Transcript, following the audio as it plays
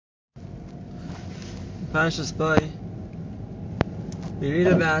Parshas Bo, we read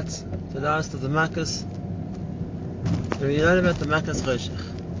about the last of the Makkos, and we learn about the Makkos Choshech.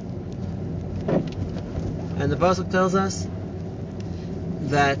 And the Pasuk tells us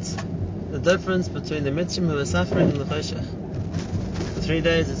that the difference between the Mitzrim who were suffering and the Choshech, for 3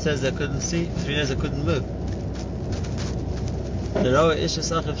 days it says they couldn't see, 3 days they couldn't move.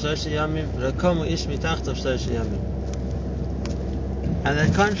 And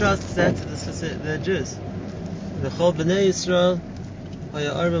that contrasts that to the Jews. The Chol B'nai Yisrael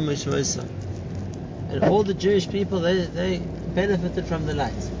Haya Arba Mishvoisa. And all the Jewish people, they benefited from the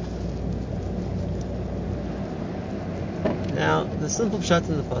light. Now, the simple pshat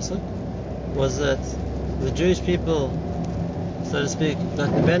in the pasuk was that the Jewish people, so to speak,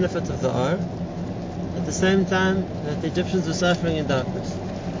 got the benefit of the Ar, at the same time that the Egyptians were suffering in darkness.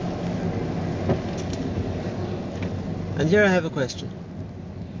 And here I have a question.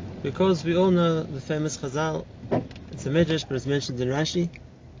 Because we all know the famous Chazal, it's a Midrash, but it's mentioned in Rashi.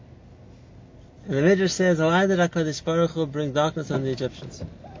 And the Midrash says, why did HaKadosh Baruch Hu bring darkness on the Egyptians?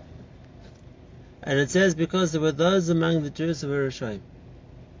 And it says, because there were those among the Jews who were Rishonim.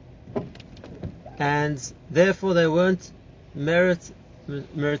 And therefore they weren't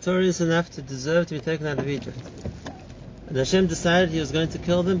meritorious enough to deserve to be taken out of Egypt. And Hashem decided He was going to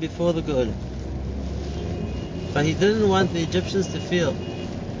kill them before the geula. But He didn't want the Egyptians to feel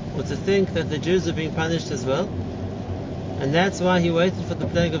or to think that the Jews are being punished as well. And that's why He waited for the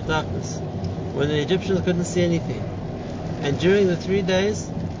plague of darkness, when the Egyptians couldn't see anything. And during the 3 days,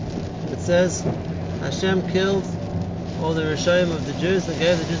 it says, Hashem killed all the Rishonim of the Jews and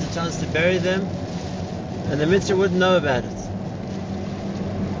gave the Jews a chance to bury them, and the Mitzvah wouldn't know about it.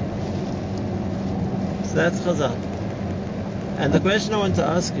 So that's Chazal. And the question I want to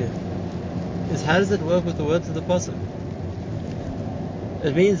ask you is, how does it work with the words of the Pasuk?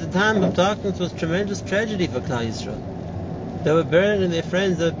 It means the time of darkness was tremendous tragedy for Klal Yisrael. They were burying their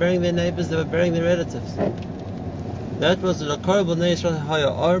friends, they were burying their neighbors, they were burying their relatives. That was the Lakor B'nai Yisrael Haya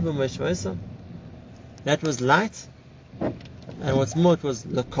Arba Mishvoisa. That was light. And what's more, it was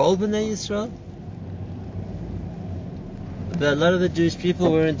Lakol B'nai Yisrael. But a lot of the Jewish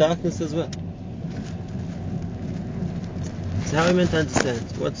people were in darkness as well. So how are we meant to understand?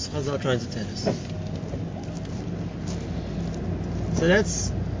 What's Chazal trying to tell us? So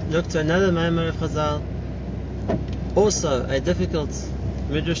let's look to another Maimar of Chazal, also a difficult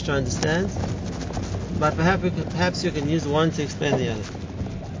midrash to understand, but perhaps you can use one to explain the other.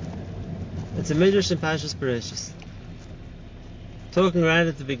 It's a midrash in Parshas Bereshis, talking right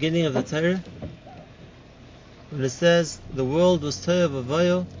at the beginning of the Torah, when it says the world was tohu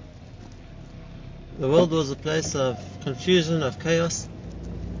vavohu, the world was a place of confusion, of chaos,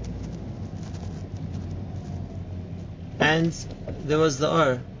 and there was the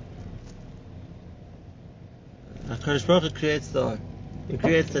Or. HaKadosh Baruch Hu creates the Or. He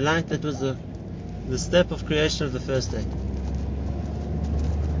creates the light that was the step of creation of the first day.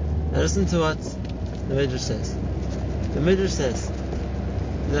 Now listen to what the Midrash says. The Midrash says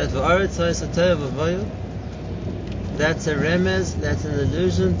that V'aretz ha'tohu v'vohu, that's a remez, that's an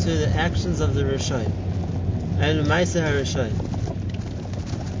allusion to the actions of the Rishonim. And Ma'aseh HaRishonim.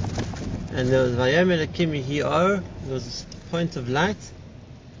 And there was Vayom Elokim Yehi Or, there was a point of light.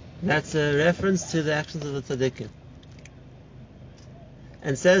 That's a reference to the actions of the Tzaddikim.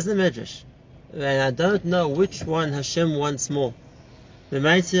 And says the Midrash, and I don't know which one Hashem wants more, the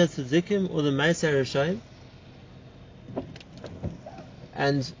Ma'aseh Tzaddikim or the Ma'aseh HaRishonim.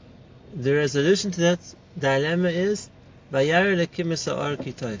 And the resolution to that dilemma is, Vayar Elokim es ha'or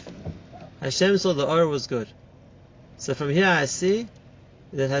ki tov. Hashem saw the Or was good. So from here I see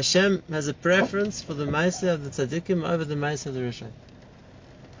that Hashem has a preference for the Ma'aseh of the Tzaddikim over the Ma'aseh of the Rishonim.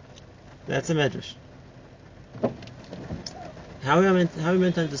 That's a medrash. How are we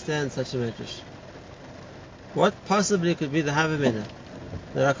meant to understand such a medrash? What possibly could be the Havamina?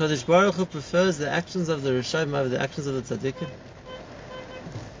 That HaKadosh Baruch Hu prefers the actions of the Rishonim over the actions of the Tzaddikim?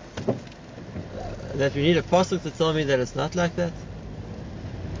 That we need a pasuk to tell me that it's not like that?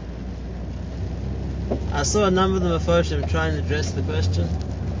 I saw a number of the Mefarshim trying to address the question,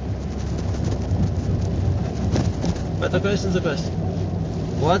 but the question's a question.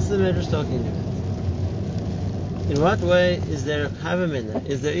 What's the Midrash talking about? In what way is there a Havamina?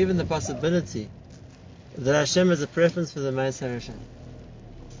 Is there even the possibility that Hashem has a preference for the Ma'aseh HaRishonim?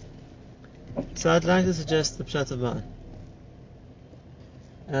 So I'd like to suggest the Pshat of Ma'an.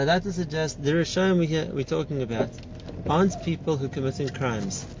 And I'd like to suggest the Rishonim we're talking about aren't people who are committing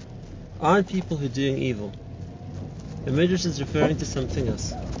crimes, aren't people who are doing evil. The Midrash is referring to something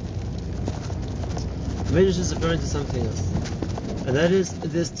else. The Midrash is referring to something else. And that is,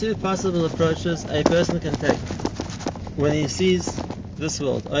 there's two possible approaches a person can take when he sees this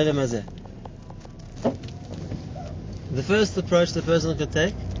world, Olam Hazeh. The first approach the person can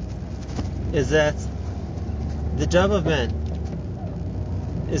take is that the job of man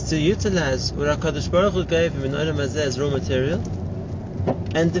is to utilize what HaKadosh Baruch Hu gave him in Olam Hazeh as raw material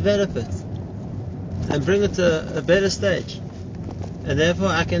and develop it and bring it to a better stage. And therefore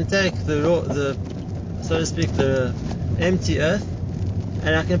I can take the so to speak, the empty earth,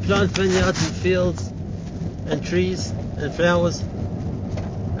 and I can plant vineyards and fields and trees and flowers,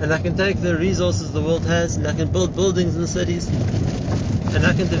 and I can take the resources the world has, and I can build buildings and cities, and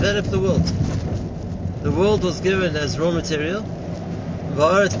I can develop the world. The world was given as raw material,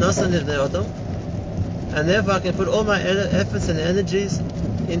 and therefore I can put all my efforts and energies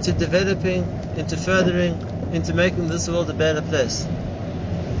into developing, into furthering, into making this world a better place.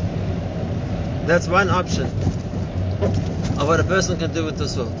 That's one option of what a person can do with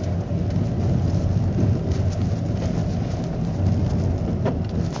this world.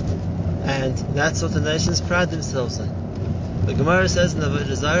 And that's what the nations pride themselves on. The Gemara says in the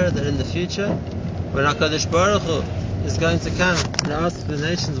Avodah Zarah that in the future, when HaKadosh Baruch Hu is going to come and ask the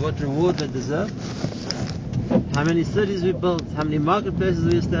nations what reward they deserve, how many cities we built, how many marketplaces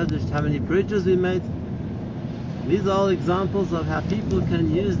we established, how many bridges we made, these are all examples of how people can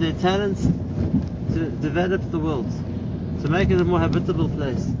use their talents to develop the world, to make it a more habitable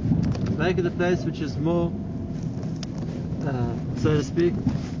place, to make it a place which is more, so to speak,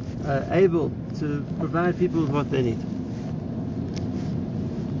 able to provide people with what they need.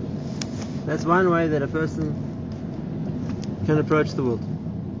 That's one way that a person can approach the world.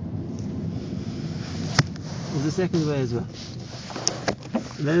 There's a second way as well.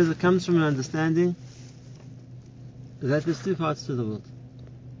 And that is, it comes from an understanding that there's two parts to the world.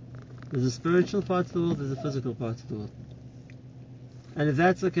 There's a spiritual part to the world, there's a physical part to the world. And if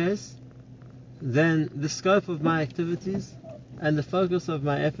that's the case, then the scope of my activities and the focus of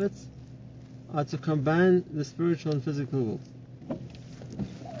my efforts are to combine the spiritual and physical world.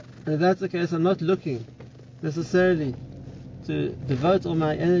 And if that's the case, I'm not looking necessarily to devote all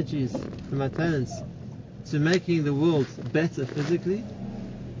my energies and my talents to making the world better physically.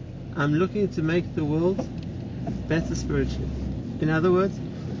 I'm looking to make the world better spiritually. In other words,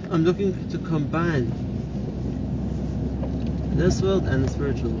 I'm looking to combine this world and the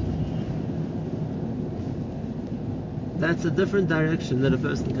spiritual world. That's a different direction that a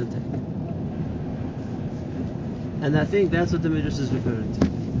person can take. And I think that's what the Midrash is referring to.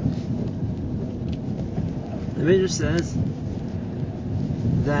 The Midrash says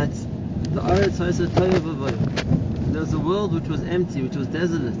that the Aretz Ha'aseh Tohu V'Vohu, there was a world which was empty, which was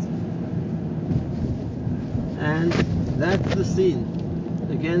desolate. And that's the scene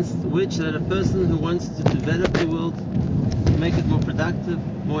against which that a person who wants to develop the world, to make it more productive,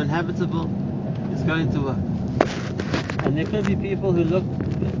 more inhabitable, is going to work. And there could be people who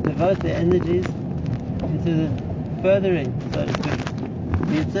devote their energies into the furthering, so to speak,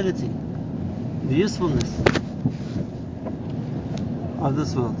 the utility, the usefulness of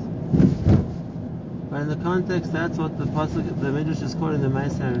this world. But in the context, that's what the Midrash is calling the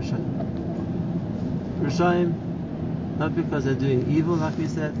Ma'aseh Rishayim. Rishayim, not because they're doing evil, like we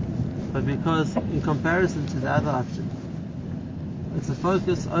said, but because in comparison to the other option, it's a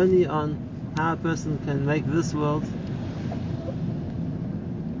focus only on how a person can make this world,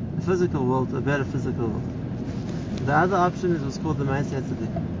 the physical world, a better physical world. The other option is what's called the Ma'aseh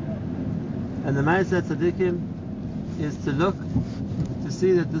Tzadikim. And the Ma'aseh Tzadikim is to look to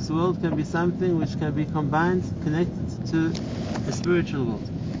see that this world can be something which can be combined, connected to the spiritual world.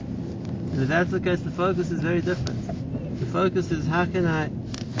 And if that's the case, the focus is very different. The focus is how can I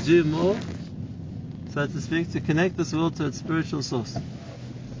do more, so to speak, to connect this world to its spiritual source.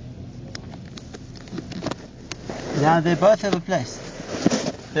 Now they both have a place.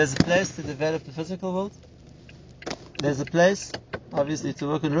 There's a place to develop the physical world. There's a place, obviously, to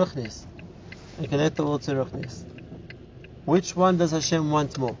work in Ruchnis and connect the world to Ruchnis. Which one does Hashem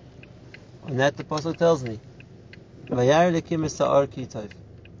want more? And that the Pasuk tells me, Vayar Elokim es ha'or ki tov.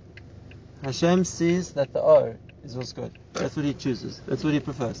 Hashem sees that the or is what's good. That's what He chooses. That's what He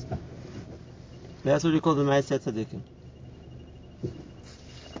prefers. That's what we call the Ma'aseh Tzadikim.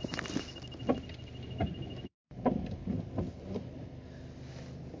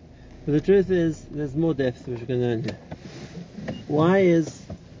 But the truth is, there's more depth which we can learn here. Why is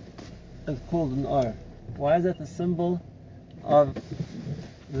it called an or? Why is that the symbol of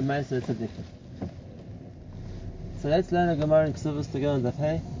the Ma'aseh Tzadikim? So let's learn a Gemara in Ksuvos together on Daf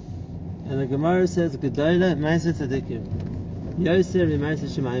Hey. And the Gemara says, Geula Ma'aseh Tzadikim, Yoser Ma'aseh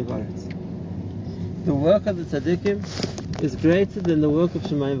Shemayim V'Aretz. The work of the Tzadikim is greater than the work of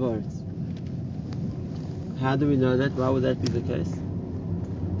Shemayim V'Aretz. How do we know that? Why would that be the case?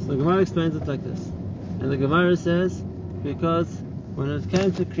 So the Gemara explains it like this. And the Gemara says, because when it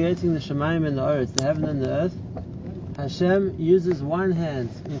came to creating the Shemayim and the Eretz, the heaven and the earth, Hashem uses one hand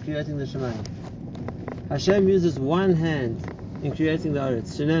in creating the Shemayim. Hashem uses one hand in creating the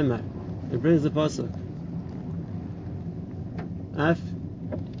Eretz. Shenemar. It brings the pasuk. Af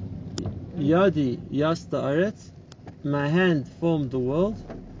Yadi Yasta Eretz. My hand formed the world.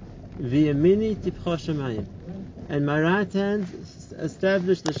 V'yamini tipcha Shemayim. And my right hand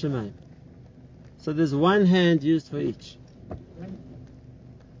established the Shemayim. So there's one hand used for each.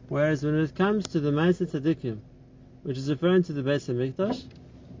 Whereas when it comes to the Ma'aseh Tzadikim, which is referring to the Beis HaMikdash,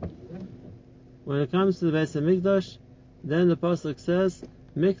 when it comes to the Beis HaMikdash, then the pasuk says,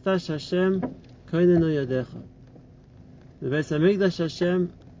 Mikdash Hashem koinenu yadecha. The Beis HaMikdash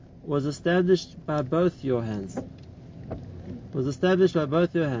Hashem was established by both your hands. Was established by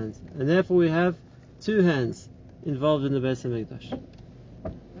both your hands. And therefore we have two hands involved in the Beis HaMikdash.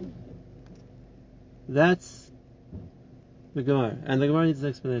 That's the Gemara. And the Gemara needs an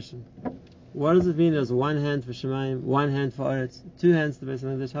explanation. What does it mean there's one hand for Shemayim, one hand for Eretz, two hands to the Beis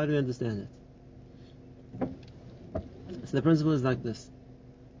HaMikdash? How do we understand it? So the principle is like this.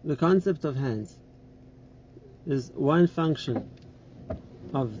 The concept of hands is one function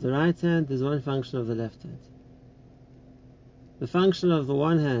of the right hand, is one function of the left hand. The function of the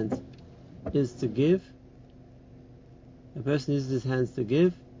one hand is to give. A person uses his hands to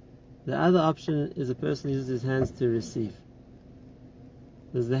give. The other option is a person uses his hands to receive.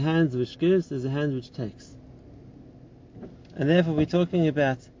 There's the hand which gives, there's the hand which takes. And therefore we're talking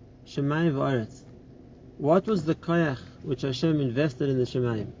about Shemayim V'Aretz. What was the koyach which Hashem invested in the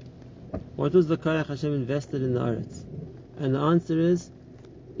Shemayim? What was the koyach Hashem invested in the Aretz? And the answer is,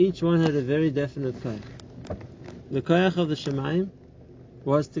 each one had a very definite koyach. The koyach of the Shemayim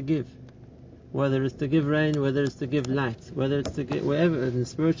was to give. Whether it's to give rain, whether it's to give light, whether it's to give, whatever, in the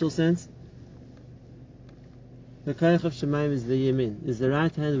spiritual sense, the koyach of Shemayim is the Yemin, is the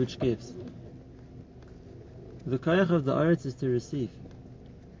right hand which gives. The koyach of the Aretz is to receive.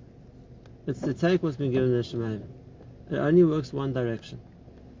 It's to take what's been given in the Shemayim. It only works one direction.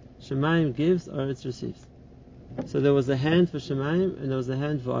 Shemayim gives, Aretz receives. So there was a hand for Shemayim and there was a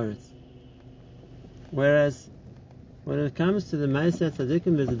hand for Aretz. Whereas when it comes to the Ma'aseh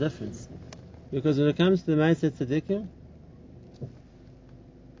Tzadikim, there's a difference. Because when it comes to the Ma'aseh Tzadikim,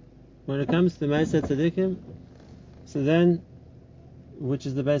 so then, which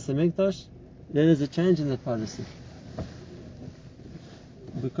is the Beis HaMikdash, then there's a change in the policy.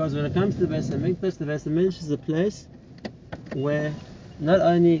 Because when it comes to the Beis HaMikdash is a place where not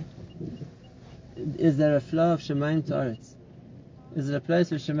only is there a flow of Shemayim to Aretz, is it a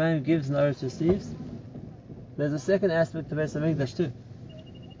place where Shemayim gives and Aretz receives, there's a second aspect to Beis HaMikdash too.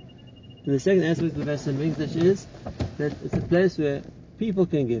 And the second aspect of the Beis HaMikdash is that it's a place where people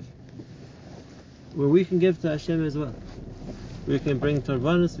can give, where we can give to Hashem as well. We can bring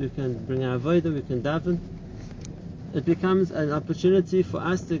Torbanos, we can bring our Avodah, we can daven. It becomes an opportunity for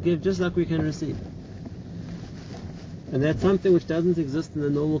us to give just like we can receive. And that's something which doesn't exist in the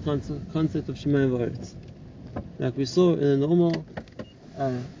normal concept of Shemayim V'Aretz. Like we saw in the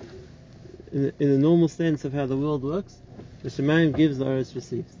normal sense of how the world works, the Shemayim gives, the Aretz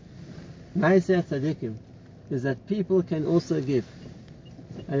receives. Ma'aseh Tzadikim is that people can also give.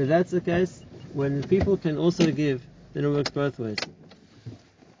 And if that's the case, when people can also give, then it works both ways.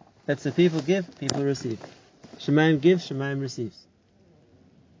 That's the people give, people receive. Shemayim gives, Shemayim receives.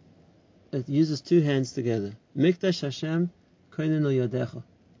 It uses two hands together. Mikdash Hashem koinenu yadecha.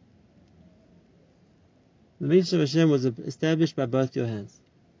 The Mikdash of Hashem was established by both your hands.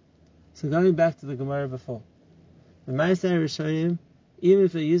 So going back to the Gemara before, the Ma'aseh Rishonim, even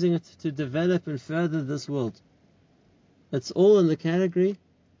if they're using it to develop and further this world, it's all in the category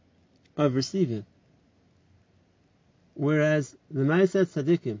of receiving. Whereas the Ma'aseh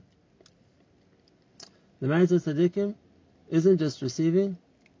Tzadikim isn't just receiving,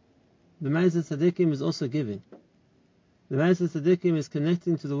 the Ma'aseh Tzadikim is also giving. The Ma'aseh Tzadikim is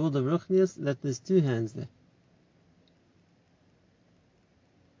connecting to the world of Ruchnius, that there's two hands there.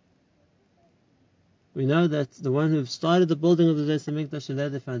 We know that the one who started the building of the Beis HaMikdash and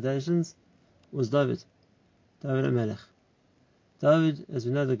laid the foundations was David HaMelech. David, as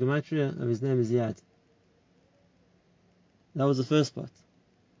we know, the gematria of his name is Yad. That was the first part.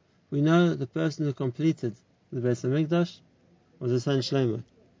 We know the person who completed the Beis HaMikdash was his son Shlomo.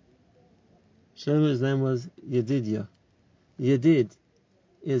 Shlomo's name was Yedidia. Yedid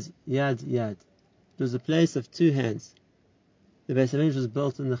is Yad Yad. It was a place of two hands. The Beis HaMikdash was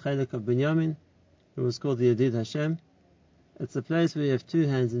built in the Chelek of Binyamin. It was called the Yedid Hashem. It's a place where you have two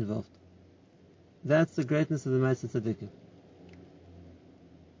hands involved. That's the greatness of the Ma'aseh Tzaddikim.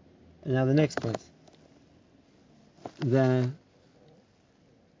 And now the next point. The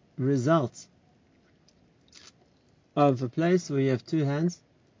result of a place where you have two hands,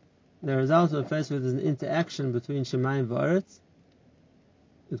 the result of a place where there's an interaction between Shemayim and Ba'aretz,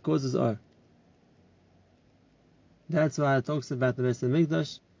 it causes Or. That's why it talks about the Beis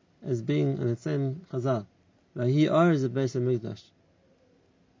HaMikdash as being in the same Chazal. Vahi Or is the Beis HaMikdash.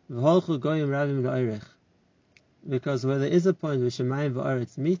 V'holchu goyim ravim la'orech. Because where there is a point where Shemayim and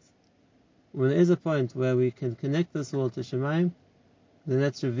Ba'aretz meet, when there is a point where we can connect this world to Shemayim, then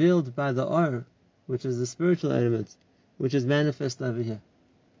that's revealed by the Or, which is the spiritual element, which is manifest over here.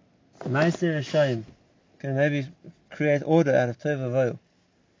 Ma'aser Hashem can maybe create order out of Tov Avoh,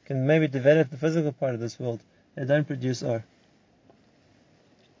 can maybe develop the physical part of this world. They don't produce Or.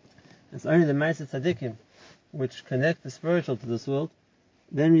 It's only the Ma'aser Tzaddikim which connect the spiritual to this world.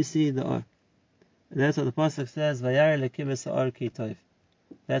 Then we see the Or. And that's what the Pasuk says, Vayar Elokim es ha'or ki tov.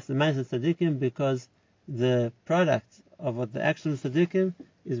 That's the Ma'aser Tzaddikim, because the product of what the action of Tzaddikim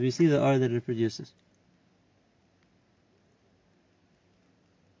is we see the Or that it produces.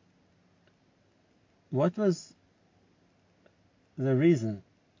 What was the reason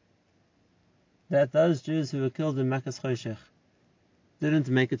that those Jews who were killed in Makas Choshech didn't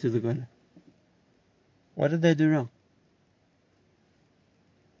make it to the geula? What did they do wrong?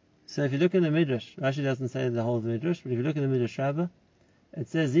 So if you look in the Midrash, Rashi doesn't say the whole of the Midrash, but if you look in the Midrash Rabbah, it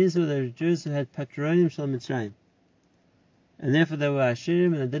says these were the Jews who had patronim shel Mitzrayim, and therefore they were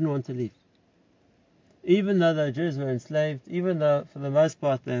Ashirim and they didn't want to leave. Even though the Jews were enslaved, even though for the most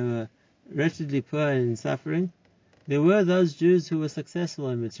part they were wretchedly poor and in suffering, there were those Jews who were successful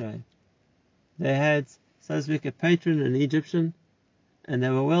in Mitzrayim. They had, so to speak, a patron, an Egyptian, and they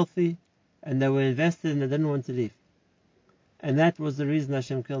were wealthy, and they were invested and they didn't want to leave. And that was the reason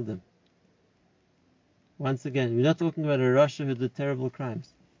Hashem killed them. Once again, we're not talking about a Rasha who did terrible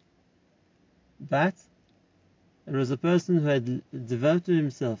crimes. But it was a person who had devoted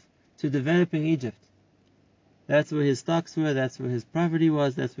himself to developing Egypt. That's where his stocks were, that's where his poverty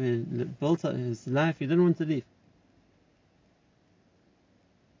was, that's where he built up his life. He didn't want to leave.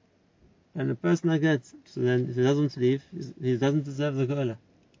 And a person like that, so then if he doesn't want to leave, he doesn't deserve the geula.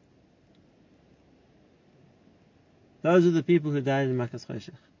 Those are the people who died in Makas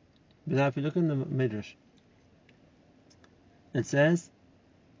Choshech. But now if you look in the Midrash, it says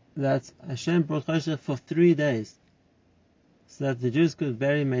that Hashem brought Choshech for 3 days, so that the Jews could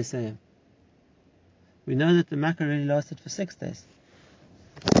bury Meisayim. We know that the Makkah really lasted for 6 days.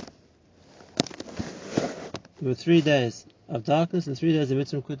 There were 3 days of darkness and 3 days the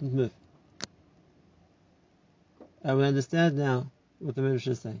Mitzrayim couldn't move. And we understand now what the Midrash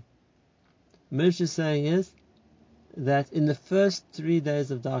is saying. The Midrash is saying is that in the first 3 days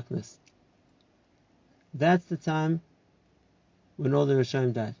of darkness, that's the time when all the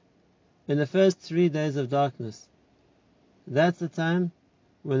Rishonim died. In the first 3 days of darkness, that's the time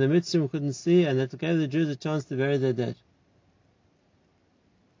when the Mitzrayim couldn't see and that gave the Jews a chance to bury their dead.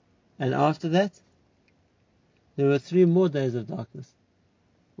 And after that, there were 3 more days of darkness,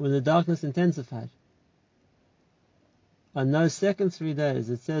 when the darkness intensified. On those second 3 days,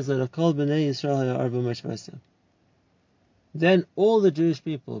 it says that Akol B'nai Yisrael Ha'arba Mashvasya. Then all the Jewish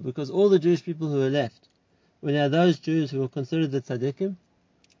people, because all the Jewish people who were left were now those Jews who were considered the tzaddikim,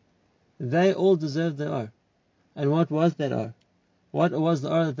 they all deserved the Or. And what was that Or? What was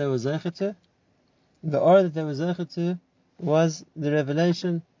the Or that they were zeicha to? The Or that they were zeicha to was the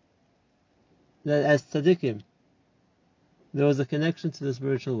revelation that as tzaddikim, there was a connection to the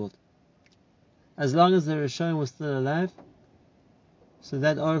spiritual world. As long as the Rishonim was still alive, so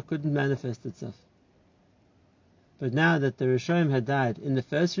that Or couldn't manifest itself. But now that the Rishonim had died in the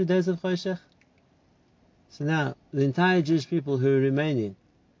first 3 days of Choshech, so now the entire Jewish people who are remaining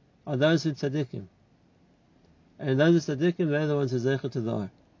are those who tzaddikim. And those who tzaddikim, they're the ones who zeicha to the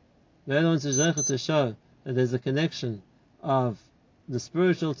Or. They're the ones who zeicha to show that there's a connection of the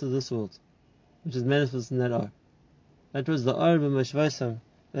spiritual to this world, which is manifest in that Or. That was the Or b'mashvasam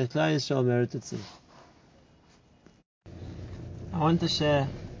that Klal Yisrael merited sin. I want to share,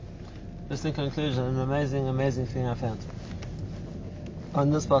 just in conclusion, an amazing thing I found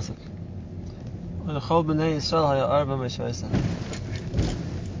on this pasuk. It's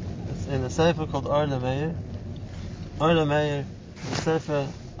in a sefer called Or L'Meir. Or L'Meir is a sefer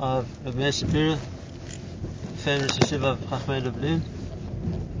of Rabbi Shapira, famous yeshiva of Chachmei Lublin,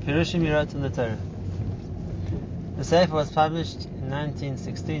 Pirushim Yirat in the Torah. The sefer was published in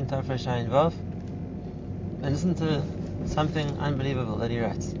 1916, Tafresh Ayin Vav, and listen to something unbelievable that he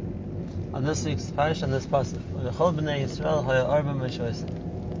writes. on this week's parish, on this pasuk.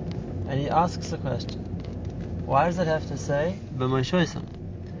 And he asks the question, why does it have to say b'moshoisam?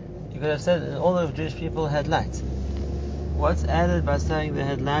 You could have said all the Jewish people had light. What's added by saying they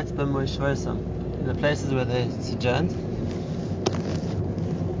had light b'moshoisam, in the places where they sojourned?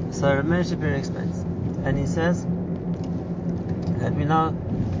 So Rav Meir Shapiro explains, and he says that we know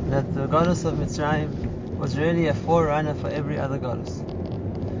that the goddess of Mitzrayim was really a forerunner for every other goddess,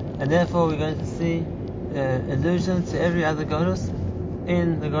 and therefore we're going to see allusion to every other goddess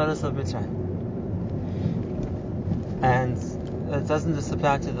in the goddess of Mitzrayim. And it doesn't just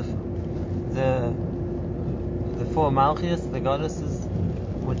apply to the four Malchias, the goddesses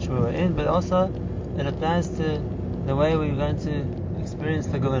which we were in, but also it applies to the way we're going to experience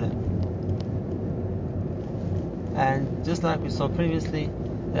the geula. And just like we saw previously,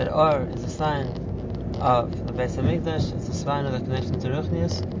 that Or is a sign of the Beis Hamikdash, it's a sign of the connection to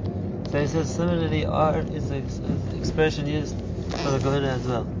Ruchnius. So he says similarly, Or is the expression used for the geula as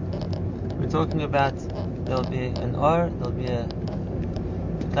well. We're talking about there'll be an Or, there'll be a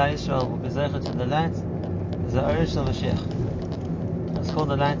Klal Yisrael will be zeicha to the light. There's the Or Shel Mashiach. It's called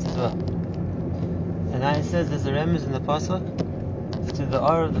the light as well. And now he says there's a remez in the pasuk to the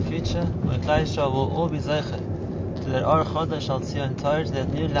Or of the future, when Klal Yisrael will all be zeicha to that Or Chodesh Al Tzion Torah,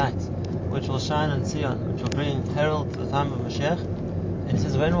 that new light which will shine on Tzion, which will bring herald to the time of Mashiach. And he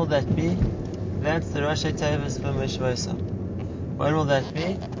says, when will that be? That's the Rashi Tevis b'Mishvoisam. When will that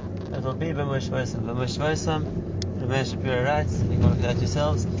be? It will be b'Mishvoisam. B'Mishvoisam, Rav Meir Shapiro writes, you can look at that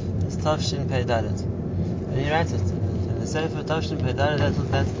yourselves, it's Tavshin Pei Dalet. And he writes it in the Sefer Tavshin Pei Dalet,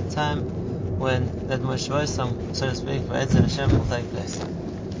 that's the time when that Mishvoisam, so to speak, for Etzel Hashem will take place.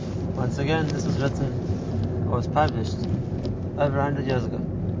 Once again, this was written, or was published, over 100 years ago.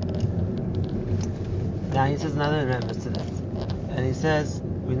 Now he says another remnant to that. And he says,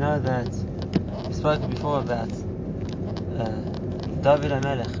 we know that, we spoke before about David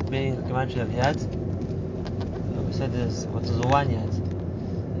HaMelech being the gematria of Yad. We said there's what is a one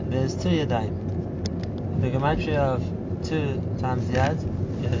Yad. There's two Yadayim. The gematria of 2 times Yad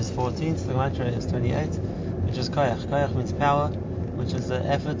is 14, so the gematria is 28, which is Koyach. Koyach means power, which is the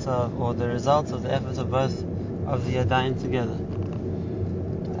effort of, or the result of the effort of both of the Yadayim together.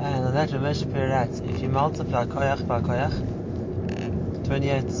 And on that Rav Meir Shapiro writes, if you multiply Koyach by Koyach,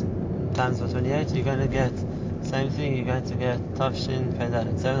 28 times by 28, you're going to get same thing, you're going to get Tavshin Pei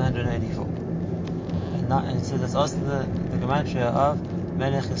Dalet, 784. And it says that's also the gematria of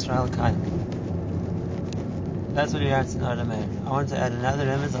Melech Yisrael Kaim. That's what he writes in Rav Meir. I want to add another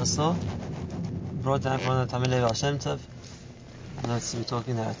remez I saw, brought down from one of the Talmidei Baal Shem Tov. We're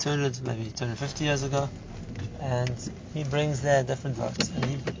talking about 200, maybe 250 years ago. And he brings there different votes. And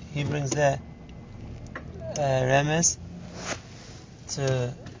he brings there remez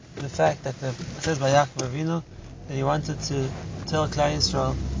to the fact that it says by Yaakov Avinu that he wanted to tell Klal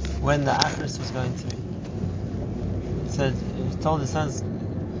Yisrael when the Achris was going to be. He said, he told his sons,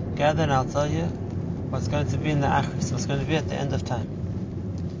 gather and I'll tell you what's going to be in the Achris, what's going to be at the end of time.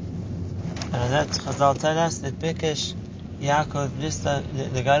 And on that Chazal tell us that Bekesh Yaakov Nista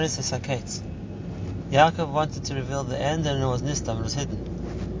the Garis is Saketz. Yaakov wanted to reveal the end and it was Nistam, it was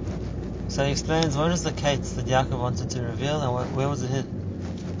hidden. So he explains what is the Kates that Yaakov wanted to reveal and where was it hidden.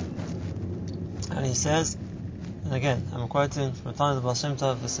 And he says, and again, I'm quoting from the Baal Shem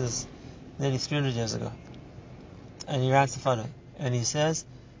Tov, this is nearly 300 years ago. And he writes the following, and he says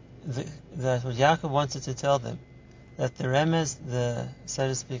that what Yaakov wanted to tell them, that the remez, the, so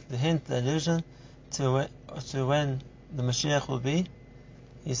to speak, the hint, the allusion to when the Mashiach will be,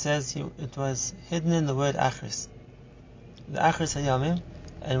 he says it was hidden in the word Achris. The Achris Hayamim,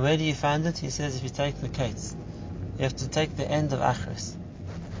 and where do you find it? He says if you take the Kates, you have to take the end of Achris.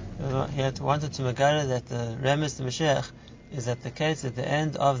 He had wanted to megara that the remez, the Mashiach, is at the Kates, at the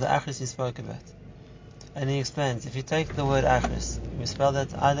end of the Achris he spoke about. And he explains, if you take the word Achris, we spell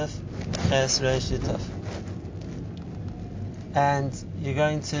that Aleph, Ches, Reish, Yutov, and you're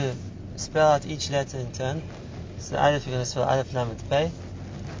going to spell out each letter in turn. So Aleph, you're going to spell Aleph, Lamed, Pei,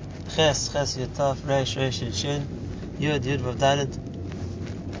 Ches, Ches, Yutov, Reish, Reish, Yud, Shin, Yud, Yud, Vav, Dalet,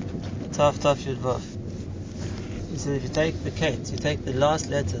 Tov, Tov, Yud, Vav. He said if you take the Kate, you take the last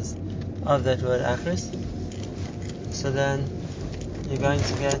letters of that word Achris, so then you're going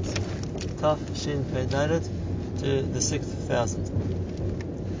to get Tov, Shin, Pei, Dalet to the 6,000.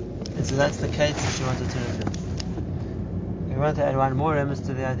 And so that's the Kate that she wanted to reveal. We want to add one more remez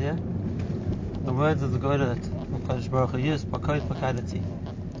to the idea. The words of the geula that Parshas Bo used, Pakod Pakadati.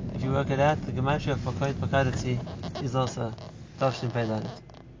 If you work it out, the gematria of Pakod Pakadati is also Tov, Shin, Pei, Dalet.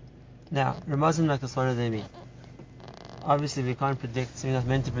 Now, Ramazim Nakas, what do they mean? Obviously we can't predict, we're not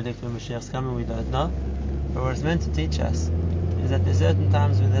meant to predict when Mashiach's coming, we don't know. But what it's meant to teach us is that there's certain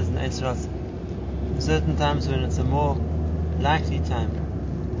times when there's an Eitz Ratzon. There's certain times when it's a more likely time,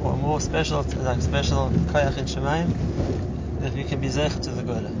 or more special koyach in Shemayim, that we can be zeich to the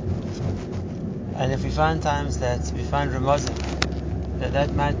geula. And if we find times that we find remozim,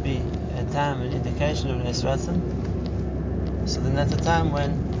 that might be a time, an indication of an Eitz Ratzon, so then that's a time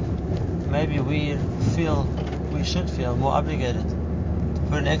when maybe we should feel more obligated to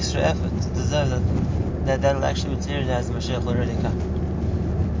put an extra effort to deserve that'll actually materialize the Mashiach already come.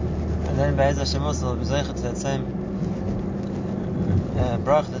 And then Be'ez Hashem also will be zeichet to that same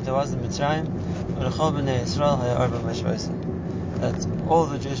brach that there was in Mitzrayim, V'lechol b'nei Yisrael haya or b'mashvosim, that all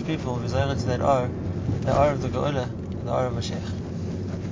the Jewish people will be zeichet to that or, the or of the geula, the or of Mashiach.